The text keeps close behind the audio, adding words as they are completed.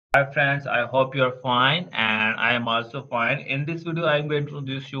Hi friends, I hope you're fine and I am also fine. In this video, I'm going to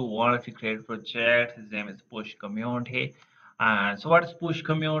introduce you one of the created project. His name is Push Community. And so what is Push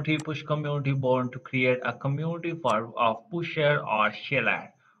Community? Push Community born to create a community for of pusher or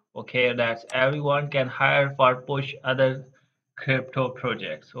shiller. Okay, that's everyone can hire for push other crypto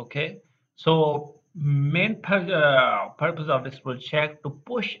projects. Okay, so purpose of this project to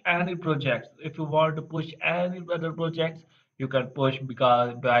push any project. If you want to push any other projects you can push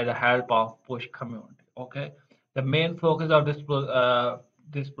because by the help of push community. Okay, the main focus of this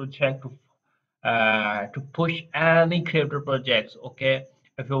project to push any crypto projects. Okay,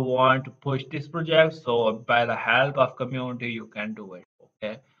 if you want to push this project, so by the help of community you can do it.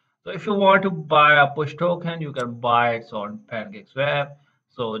 Okay, so if you want to buy a push token you can buy it on PancakeSwap.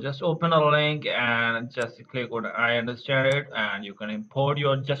 So just open a link and just click on I understand it, and you can import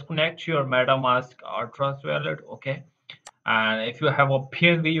your just connect your MetaMask or Trust wallet. Okay, and if you have a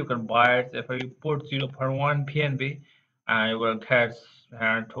PNB you can buy it. If you put 0.1 PNB and you will get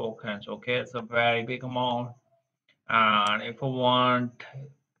hand tokens. Okay, it's a very big amount. And if you want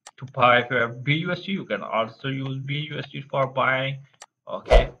to buy, if you have BUSD you can also use BUSD for buying.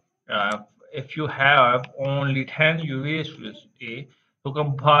 Okay, uh, if you have only 10 USD you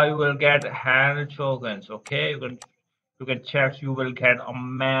can buy, you will get 100 tokens. Okay, you can check, you will get a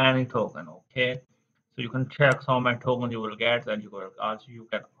many token. Okay, so you can check how many tokens you will get, and you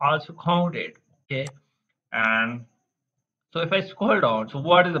can also count it. Okay, and so if I scroll down, so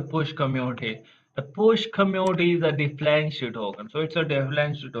what is the push community? The push community is a deflationary token. So it's a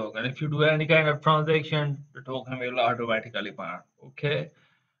deflationary token. If you do any kind of transaction, the token will automatically burn. Okay.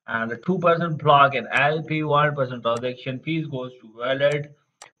 And the 2% block and LP 1% transaction fees goes to wallet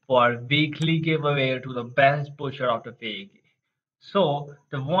for weekly giveaway to the best pusher of the week. So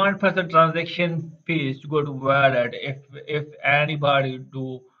the 1% transaction fees go to wallet if anybody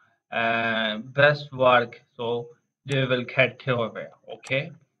do best work, so they will get giveaway.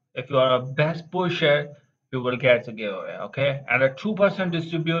 Okay, if you are a best pusher, you will get the giveaway. Okay, and a 2%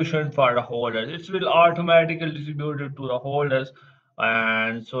 distribution for the holders. It will automatically distribute it to the holders.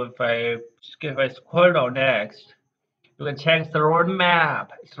 And so if I scroll down next, you can check the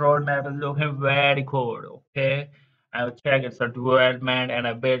roadmap. Its roadmap is looking very cool. Okay. I will check its development and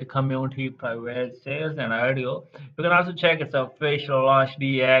a build community, private sales and audio. You can also check its official launch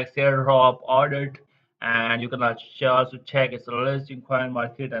DX, airdrop, audit, and you can also check its listing coin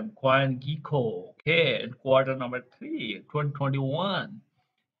market and coin Geeko. Okay, in quarter number 3, 2021.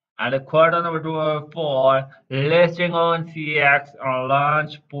 And the quarter number 4, listing on CX on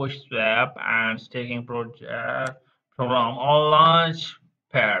launch push swap and staking project program on launch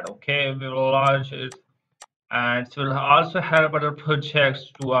pad. Okay, we will launch it, and it will also help other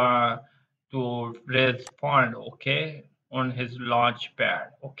projects to raise fund. Okay, on his launch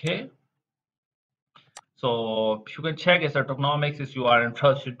pad. Okay, so you can check his tokenomics if you are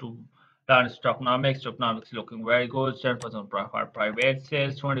interested to learn tokenomics. Tokenomics looking very good. 10% for private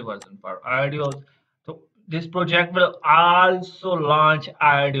sales, 20% for ideals. So this project will also launch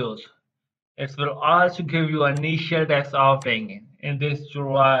ideals. It will also give you initial tax offering in this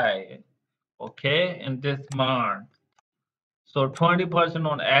July. Okay, in this month. So 20%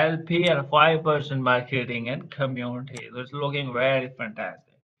 on LP and 5% marketing and community. So it's looking very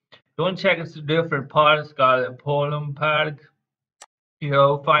fantastic. Don't check its different parts called Polum Park,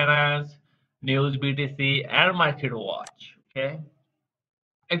 Hero Finance, News BTC, and Market Watch. Okay.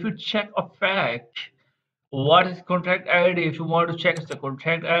 If you check a fact, what is contract ID? If you want to check the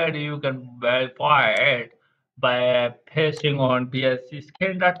contract ID, you can verify it by pasting on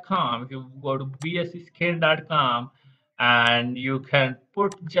bscscan.com. If you go to bscscan.com and you can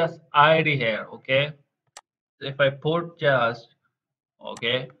put just ID here. Okay. If I put just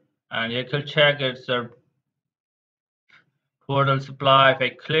okay, and you can check it's a total supply. If I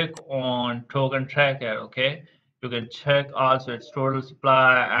click on token tracker, okay, you can check also its total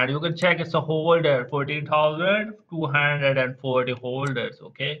supply, and you can check it's a holder 14,240 holders.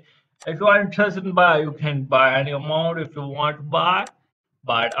 Okay, if you are interested in buy, you can buy any amount if you want to buy,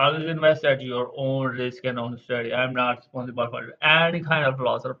 but always invest at your own risk and own study. I'm not responsible for any kind of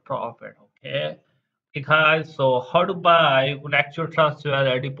loss or profit. Okay. Hey guys, so how to buy? Connect your trust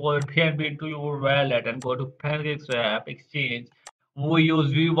wallet, deposit PNB into your wallet, and go to PancakeSwap exchange. We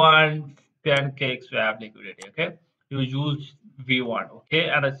use V1 PancakeSwap liquidity. Okay, you use V1. Okay,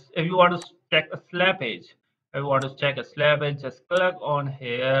 and if you want to check a slippage, if you want to check a slippage, just click on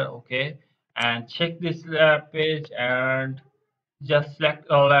here. Okay, and check this slippage and just select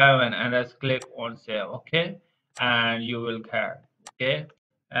 11 and just click on save. Okay, and you will get. Okay,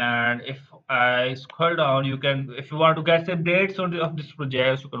 And if I scroll down, you can, if you want to get some dates on of this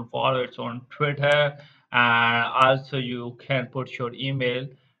project, you can follow it on Twitter, and also you can put your email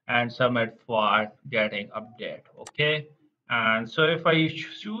and submit for getting update. Okay, and so if I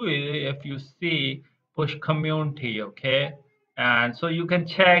show you, if you see push community, okay, and so you can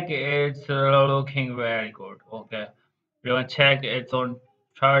check it's looking very good. Okay, you can check it's on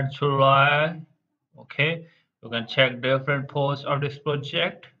 3rd July. Okay, you can check different posts of this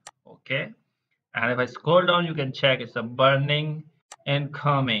project. Okay, and if I scroll down, you can check it's a burning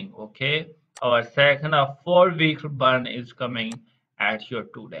incoming. Okay, our second of 4 weeks burn is coming at your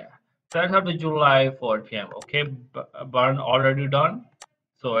today. 3rd of July 4 p.m. Okay, burn already done.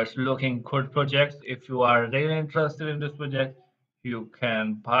 So it's looking good projects. If you are really interested in this project, you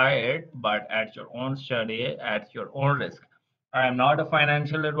can buy it, but at your own study, at your own risk. I am not a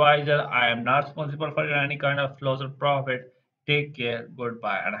financial advisor. I am not responsible for any kind of loss or profit. Take care.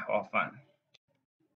 Goodbye and have fun.